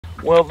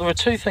Well, there are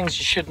two things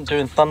you shouldn't do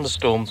in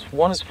thunderstorms.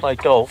 One is play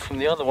golf,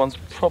 and the other one's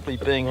probably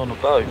being on a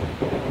boat.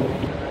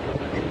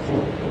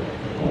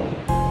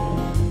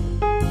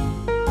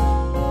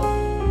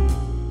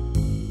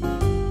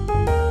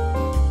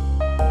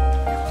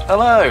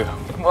 Hello,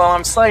 well,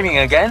 I'm sailing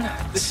again.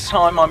 This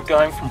time I'm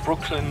going from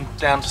Brooklyn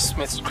down to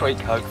Smith's Creek,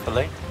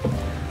 hopefully.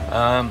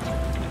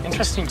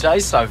 Interesting day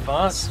so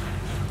far. It's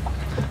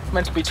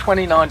meant to be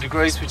 29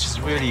 degrees, which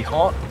is really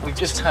hot. We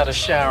just had a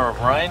shower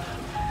of rain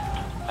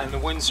and the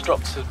wind's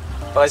dropped to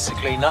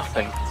basically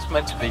nothing. It's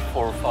meant to be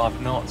 4 or 5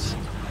 knots.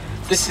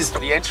 This is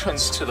the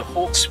entrance to the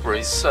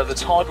Hawkesbury, so the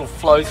tidal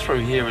flow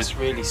through here is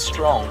really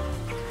strong.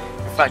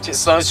 In fact, it's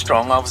so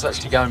strong I was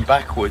actually going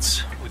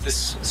backwards with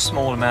this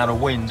small amount of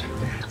wind,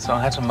 so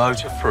I had to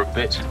motor for a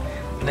bit.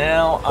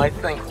 Now I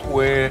think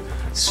we're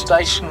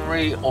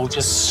stationary or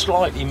just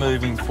slightly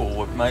moving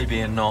forward,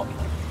 maybe and not.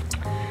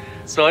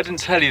 So I didn't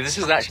tell you, this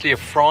is actually a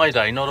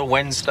Friday, not a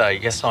Wednesday.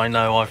 Yes, I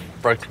know I've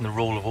broken the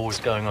rule of always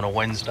going on a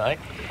Wednesday,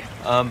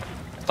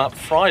 but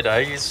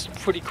Friday is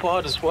pretty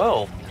quiet as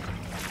well.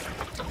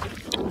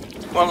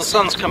 Well, the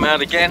sun's come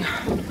out again,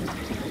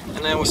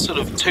 and now we're sort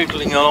of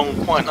tootling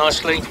along quite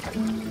nicely.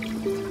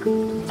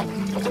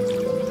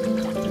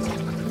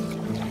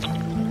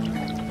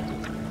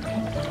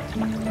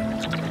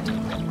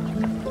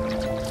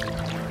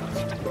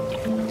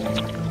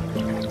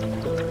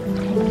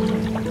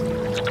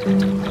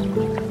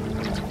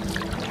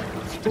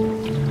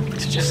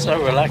 It's just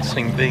so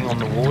relaxing being on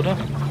the water.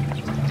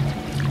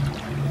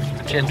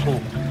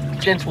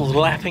 Gentle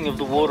lapping of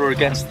the water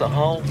against the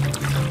hull.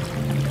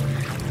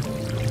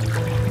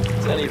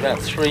 It's only about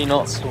 3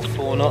 knots or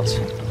 4 knots,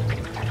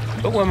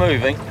 but we're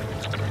moving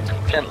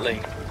gently.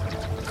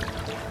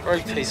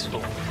 Very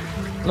peaceful.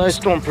 No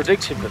storm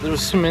predicted, but there are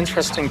some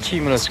interesting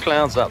cumulus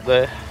clouds up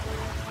there.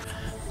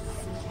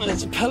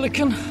 There's a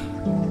pelican.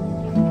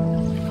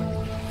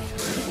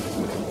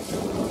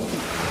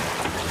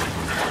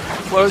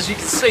 Well, as you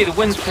can see, the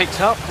wind's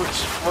picked up,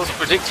 which was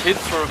predicted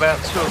for about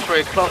 2 or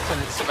 3 o'clock,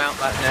 and it's about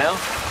that now.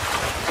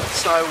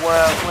 So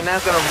we're now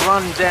going to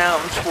run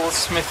down towards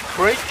Smith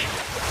Creek.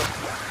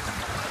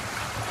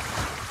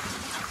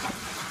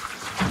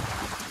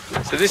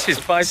 So this is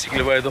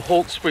basically where the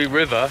Hawkesbury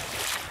River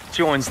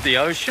joins the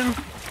ocean.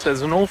 So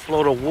there's an awful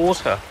lot of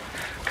water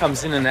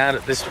comes in and out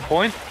at this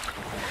point.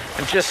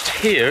 And just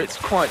here, it's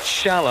quite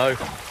shallow.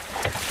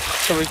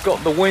 So we've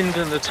got the wind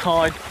and the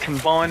tide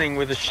combining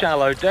with a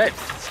shallow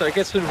depth. So it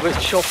gets a little bit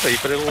choppy,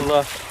 but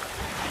it'll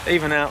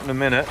even out in a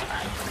minute.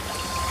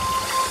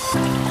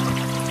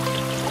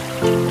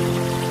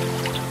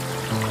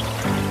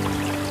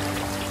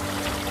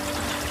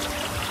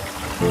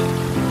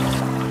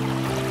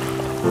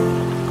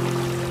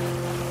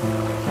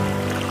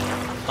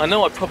 I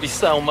know I probably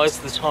sail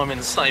most of the time in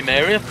the same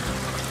area.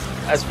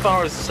 As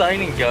far as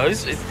sailing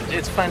goes,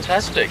 it's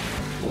fantastic.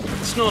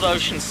 It's not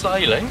ocean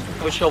sailing,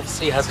 which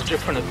obviously has a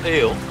different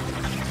appeal,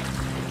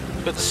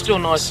 but there's still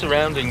nice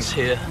surroundings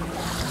here.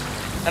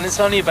 And it's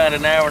only about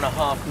an hour and a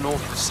half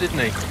north of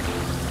Sydney.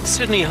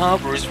 Sydney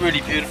Harbour is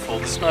really beautiful,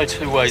 there's no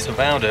two ways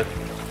about it.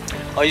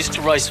 I used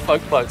to race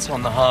folk boats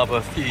on the harbour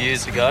a few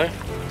years ago,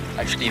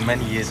 actually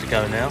many years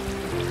ago now,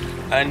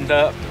 and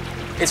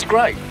it's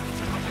great.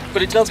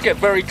 But it does get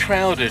very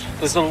crowded.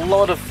 There's a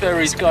lot of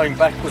ferries going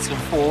backwards and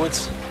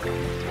forwards.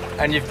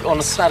 And on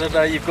a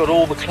Saturday, you've got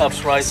all the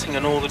clubs racing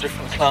and all the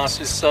different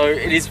classes, so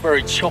it is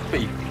very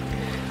choppy.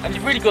 And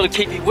you've really got to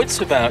keep your wits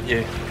about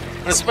you.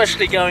 And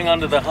especially going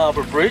under the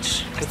harbour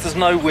bridge, because there's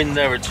no wind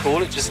there at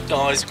all, it just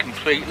dies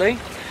completely.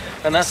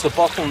 And that's the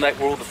bottleneck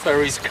where all the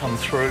ferries come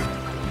through.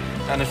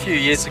 And a few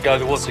years ago,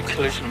 there was a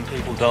collision and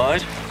people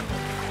died.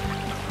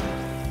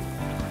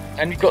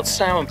 And you've got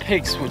salmon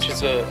pigs, which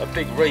is a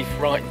big reef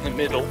right in the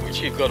middle,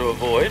 which you've got to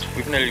avoid.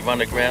 We've nearly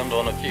run aground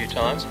on a few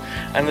times.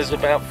 And there's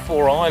about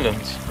 4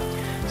 islands.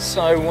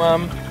 So,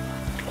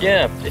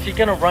 yeah, if you're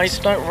going to race,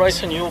 don't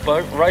race on your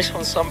boat, race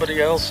on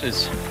somebody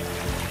else's.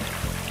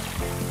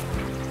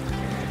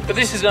 But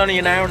this is only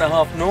an hour and a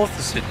half north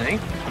of Sydney.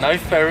 No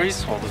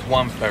ferries, well, there's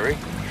one ferry.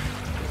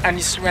 And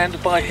you're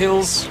surrounded by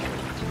hills,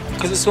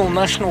 because it's all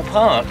national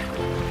park.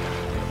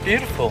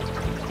 Beautiful.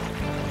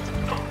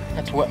 I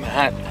had to wet my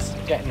hat.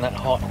 Getting that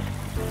hot.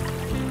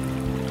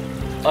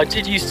 I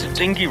did used to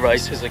dinghy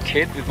race as a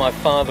kid with my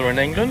father in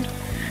England.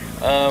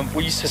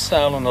 We used to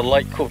sail on a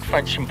lake called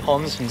Fransham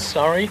Ponds in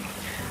Surrey,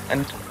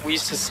 and we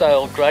used to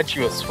sail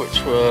graduates,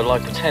 which were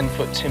like a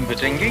 10-foot timber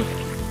dinghy.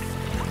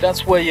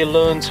 That's where you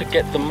learn to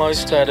get the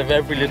most out of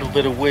every little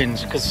bit of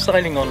wind, because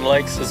sailing on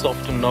lakes is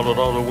often not a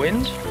lot of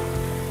wind.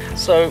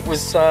 So it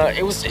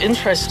was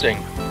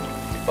interesting.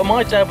 But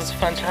my dad was a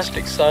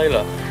fantastic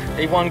sailor.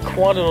 He won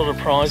quite a lot of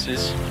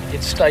prizes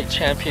in state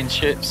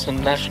championships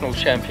and national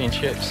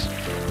championships.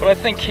 But I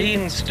think he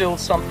instilled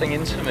something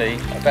into me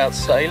about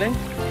sailing.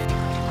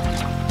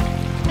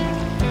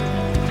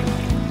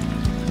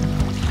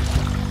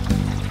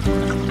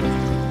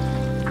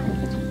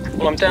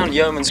 Well, I'm down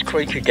Yeoman's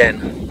Creek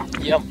again.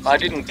 Yep, I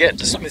didn't get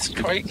to Smith's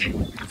Creek,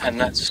 and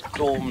that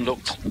storm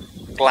looked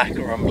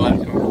blacker and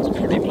blacker. It's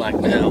pretty black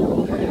now.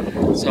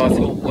 So I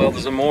thought, well,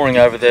 there's a mooring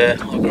over there,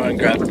 I'll go and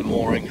grab the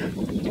mooring.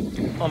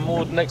 I'm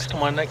moored next to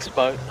my next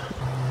boat.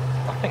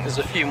 I think there's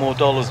a few more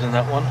dollars in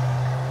that one.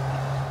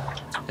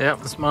 Yeah,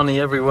 there's money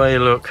everywhere you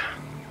look.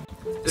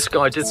 This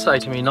guy did say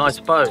to me, nice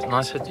boat, and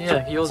I said,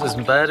 yeah, yours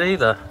isn't bad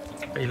either.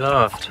 He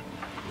laughed.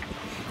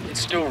 It's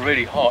still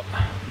really hot.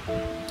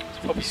 It's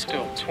probably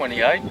still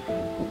 28.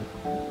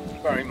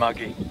 Very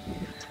muggy.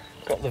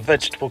 Got the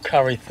vegetable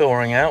curry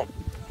thawing out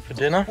for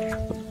dinner.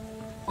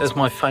 There's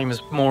my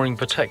famous mooring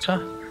protector.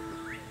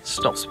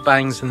 Stops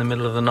bangs in the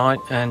middle of the night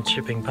and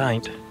chipping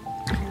paint.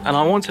 And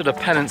I wanted a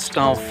pennant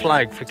style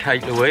flag for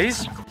Kate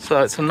Louise.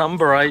 So it's a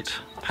number 8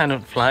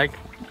 pennant flag,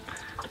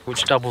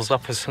 which doubles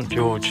up as St.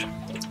 George.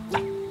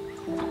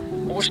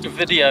 I watched a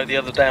video the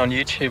other day on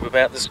YouTube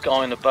about this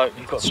guy in a boat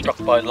who got struck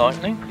by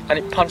lightning, and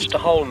it punched a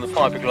hole in the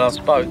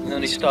fiberglass boat, and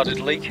then he started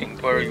leaking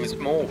where he was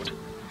moored.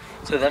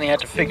 So then he had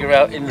to figure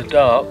out in the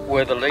dark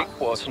where the leak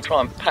was and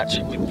try and patch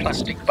it with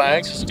plastic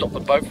bags to stop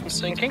the boat from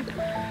sinking.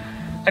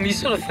 And you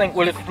sort of think,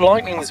 well, if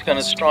lightning was going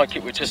to strike,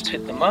 it would just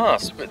hit the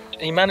mast. But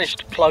he managed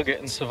to plug it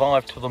and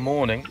survive till the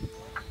morning.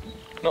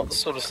 Not the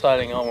sort of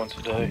sailing I want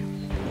to do.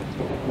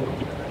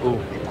 Oh,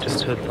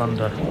 just heard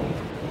thunder.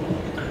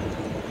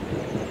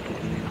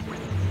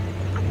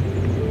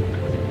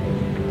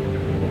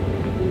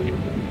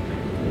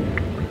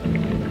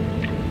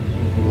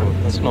 Ooh,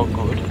 that's not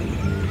good.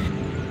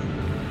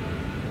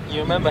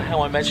 You remember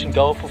how I mentioned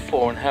golf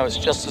before and how it's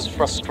just as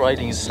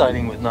frustrating as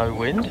sailing with no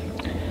wind?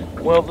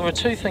 Well, there are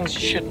two things you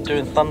shouldn't do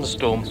in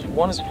thunderstorms.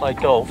 One is play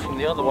golf, and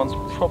the other one's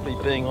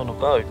probably being on a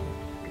boat.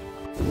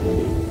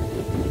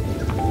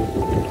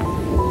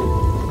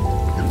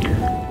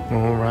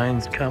 More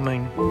rain's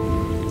coming.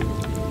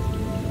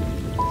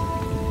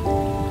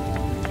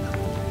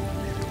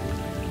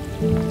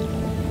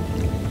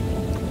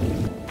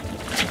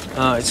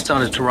 It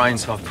started to rain,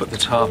 so I've put the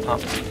tarp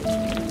up.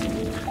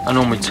 I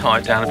normally tie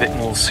it down a bit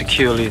more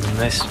securely than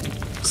this.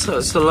 So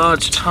it's a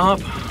large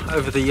tarp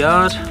over the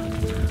yard,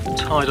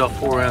 tied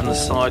off all around the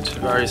side to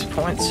various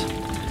points.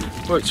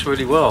 Works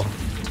really well.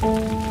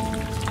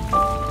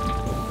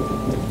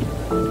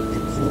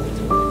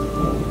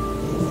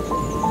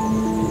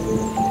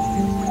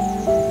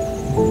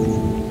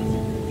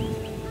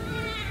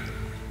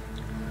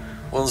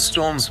 Well, the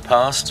storm's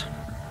passed.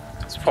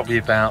 It's probably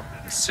about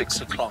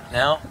 6 o'clock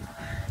now.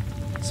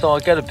 So I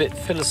get a bit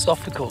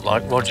philosophical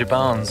like Roger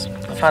Barnes.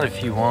 I've had a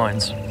few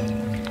wines.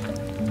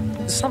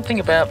 There's something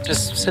about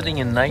just sitting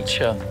in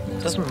nature.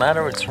 It doesn't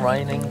matter it's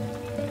raining.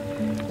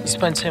 You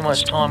spend too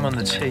much time on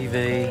the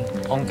TV,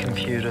 on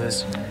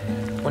computers.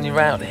 When you're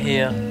out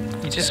here,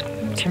 you're just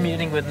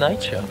communing with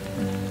nature.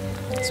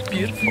 It's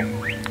beautiful.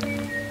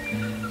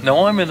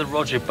 Now I'm in the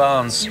Roger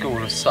Barnes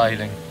School of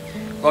Sailing.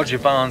 Roger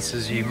Barnes,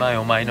 as you may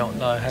or may not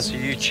know, has a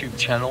YouTube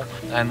channel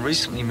and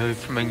recently moved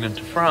from England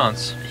to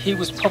France. He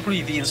was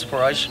probably the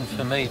inspiration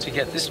for me to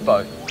get this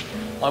boat.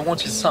 I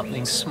wanted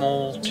something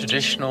small,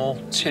 traditional,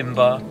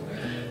 timber,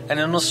 and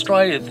in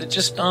Australia there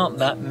just aren't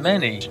that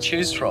many to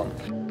choose from.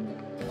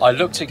 I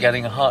looked at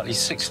getting a Hartley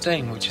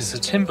 16, which is a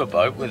timber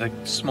boat with a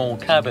small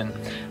cabin,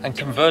 and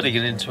converting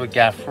it into a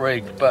gaff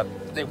rig, but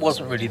it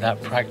wasn't really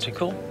that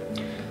practical.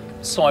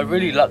 So I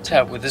really lucked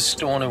out with this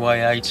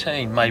Stornoway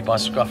 18 made by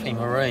Scruffy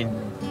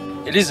Marine.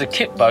 It is a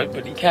kit boat,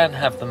 but you can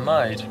have them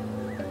made.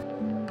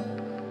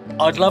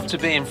 I'd love to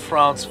be in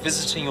France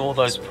visiting all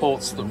those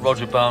ports that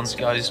Roger Barnes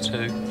goes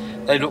to.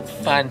 They look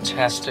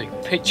fantastic,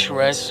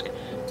 picturesque,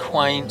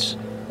 quaint,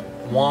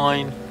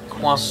 wine,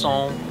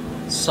 croissant,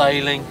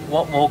 sailing.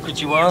 What more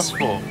could you ask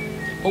for?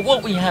 But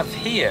what we have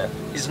here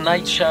is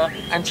nature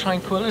and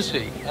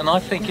tranquility, and I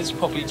think it's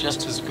probably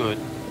just as good.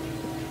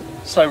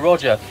 So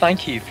Roger,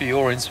 thank you for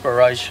your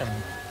inspiration.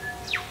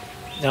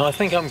 Now I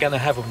think I'm going to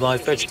have my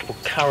vegetable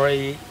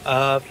curry,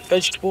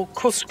 vegetable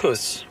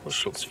couscous,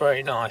 which looks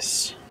very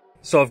nice.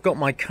 So I've got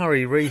my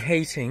curry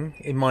reheating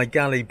in my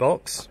galley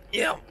box.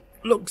 Yeah,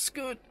 looks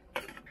good.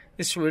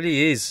 This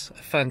really is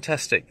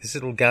fantastic, this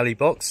little galley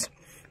box.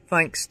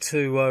 Thanks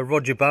to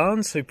Roger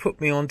Barnes, who put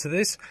me onto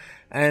this,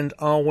 and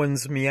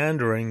Arwen's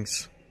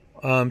Meanderings.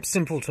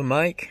 Simple to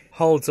make,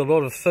 holds a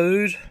lot of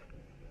food,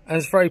 and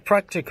it's very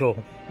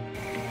practical.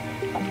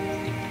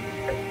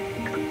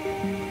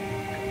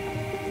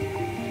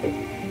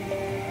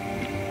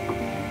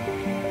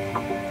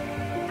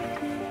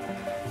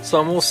 So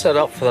I'm all set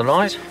up for the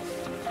night.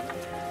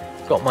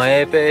 Got my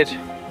airbed,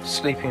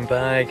 sleeping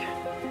bag,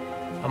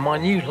 and my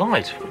new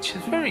light, which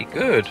is very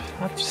good,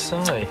 I have to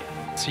say.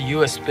 It's a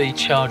USB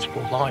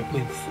chargeable light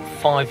with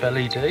 5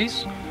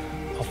 LEDs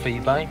off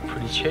eBay,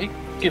 pretty cheap.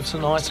 Gives a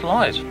nice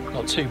light,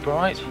 not too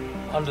bright.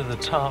 Under the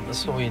tarp,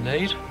 that's all you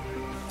need.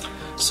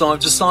 So I've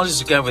decided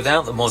to go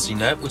without the mozzie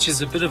net, which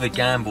is a bit of a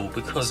gamble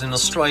because in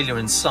Australia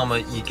in summer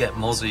you get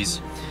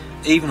mozzies.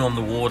 Even on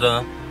the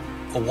water,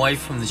 away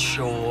from the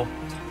shore,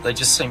 they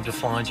just seem to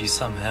find you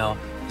somehow.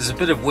 There's a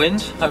bit of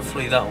wind,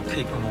 hopefully that will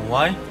keep them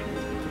away.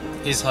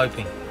 Here's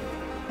hoping.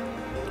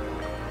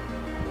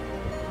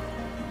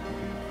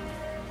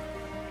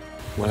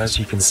 Well, as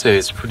you can see,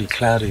 it's pretty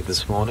cloudy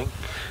this morning.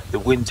 The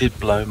wind did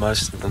blow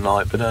most of the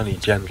night, but only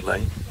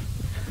gently.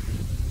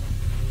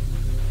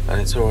 and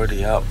it's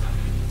already up,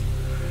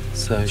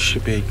 so it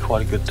should be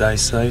quite a good day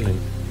sailing.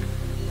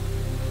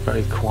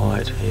 Very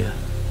quiet here.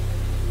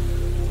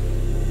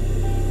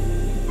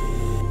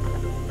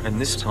 And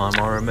this time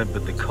I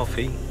remembered the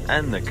coffee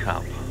and the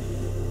cup.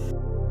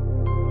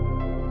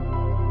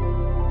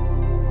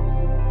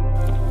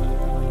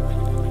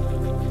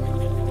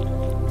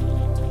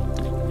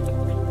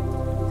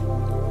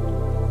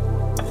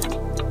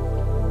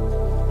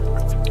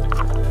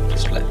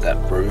 Just let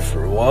that brew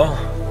for a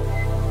while.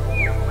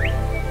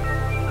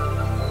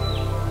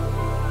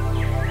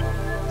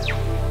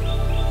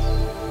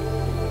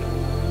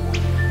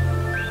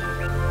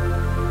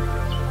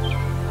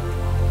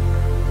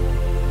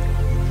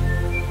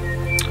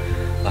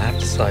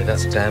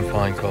 That's damn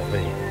fine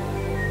coffee.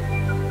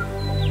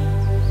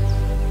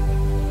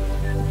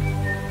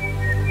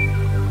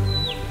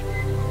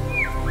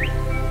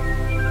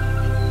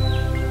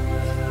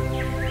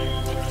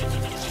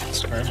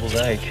 Scrambled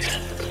egg.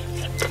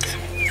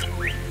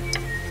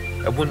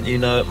 And wouldn't you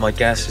know it, my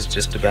gas is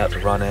just about to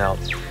run out.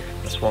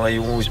 That's why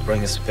you always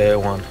bring a spare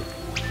one.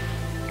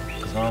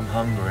 Because I'm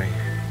hungry.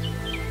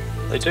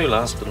 They do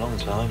last a long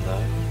time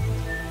though.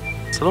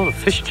 It's a lot of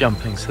fish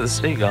jumping, so the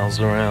seagulls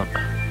are out.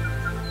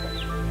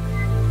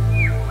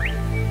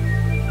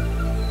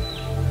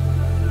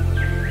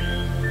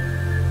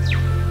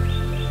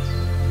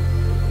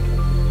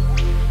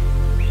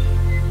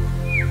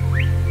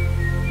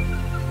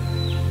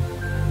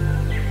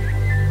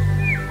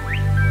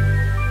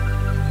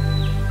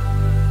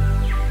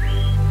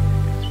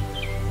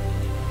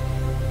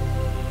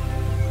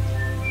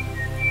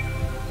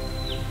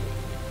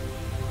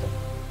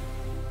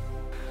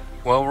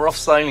 Well, we're off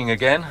sailing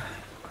again.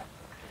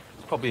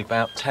 It's probably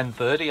about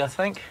 10:30, I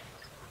think.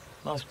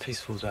 Nice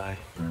peaceful day.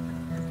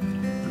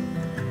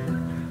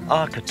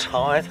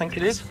 Arkatai, I think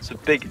it is. It's a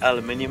big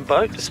aluminium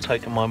boat, just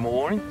taken my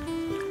mooring.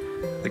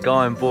 The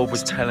guy on board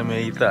was telling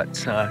me that,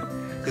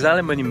 because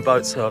aluminium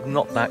boats are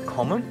not that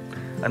common,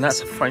 and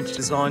that's a French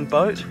designed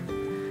boat,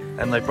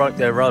 and they broke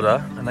their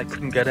rudder, and they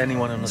couldn't get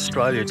anyone in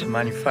Australia to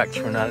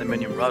manufacture an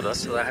aluminium rudder,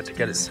 so they had to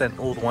get it sent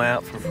all the way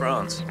out from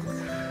France.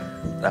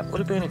 That would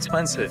have been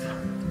expensive.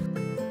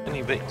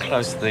 A bit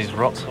close to these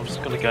rocks, I'm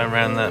just going to go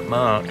around that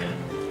mark.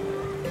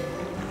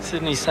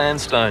 Sydney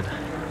sandstone.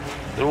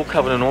 They're all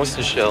covered in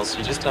oyster shells, so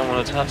you just don't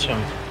want to touch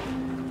them.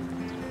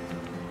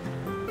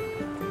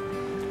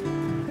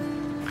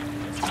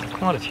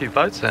 Quite a few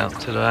boats out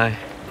today.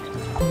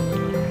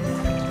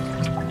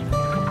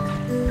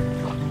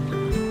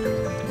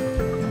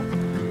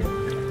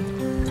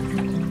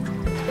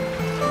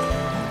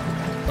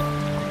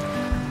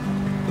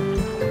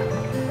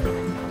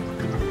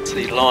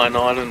 Lion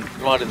Island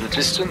right in the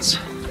distance.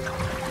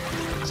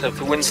 So if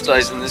the wind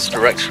stays in this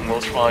direction,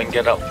 we'll try and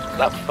get up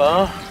that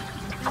far.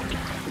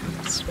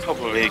 It's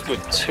probably a good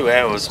 2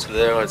 hours to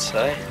there, I'd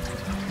say.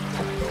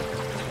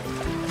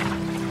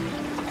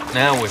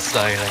 Now we're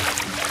sailing.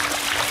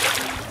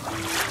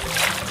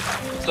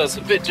 So it's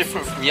a bit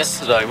different from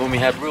yesterday when we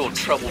had real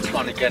trouble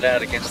trying to get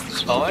out against the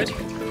tide.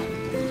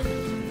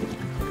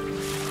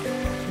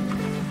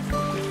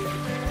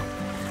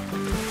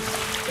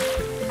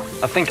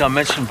 I think I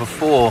mentioned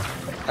before,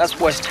 that's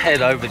West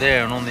Head over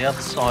there, and on the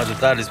other side of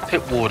that is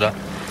Pittwater.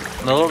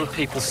 And a lot of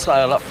people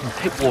sail up from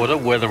Pittwater,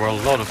 where there are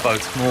a lot of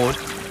boats moored,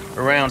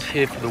 around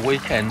here for the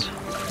weekend.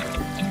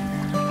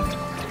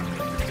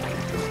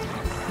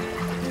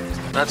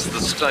 That's the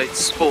State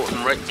Sport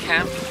and Rec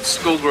Camp.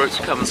 School groups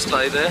come and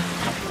stay there.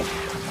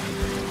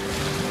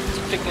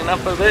 It's picking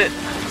up a bit.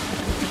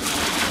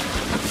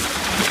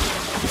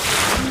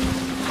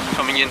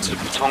 Coming into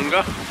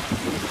Patonga.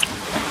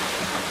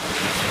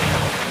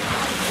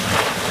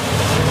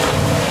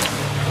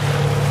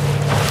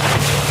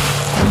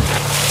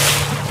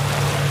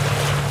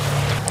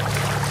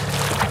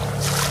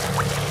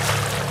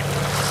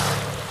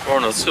 We're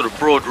on a sort of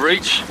broad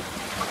reach,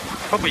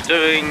 probably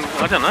doing,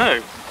 I don't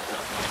know,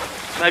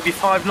 maybe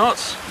 5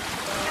 knots.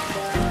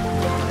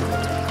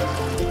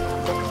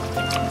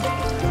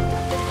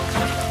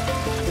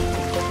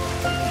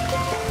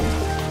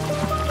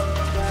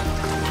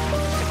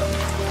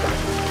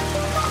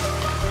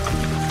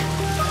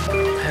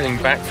 Heading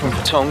back from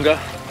Patonga,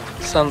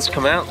 sun's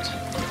come out,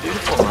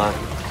 beautiful man.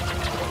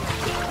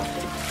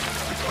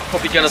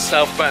 Probably going to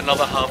sail for about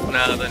another half an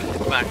hour, then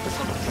head back, because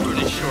I'm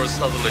pretty sure a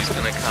southerly's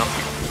going to come.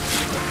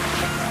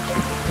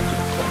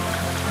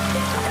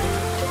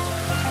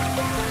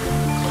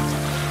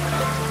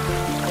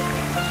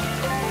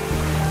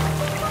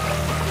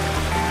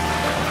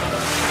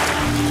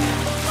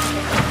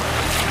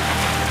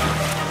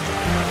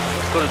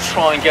 Got to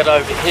try and get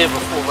over here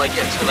before they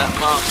get to that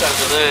mark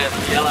over there,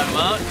 the yellow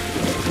mark.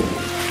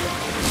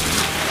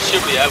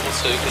 Should be able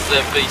to, because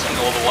they're beating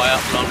all the way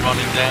up and I'm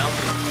running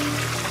down.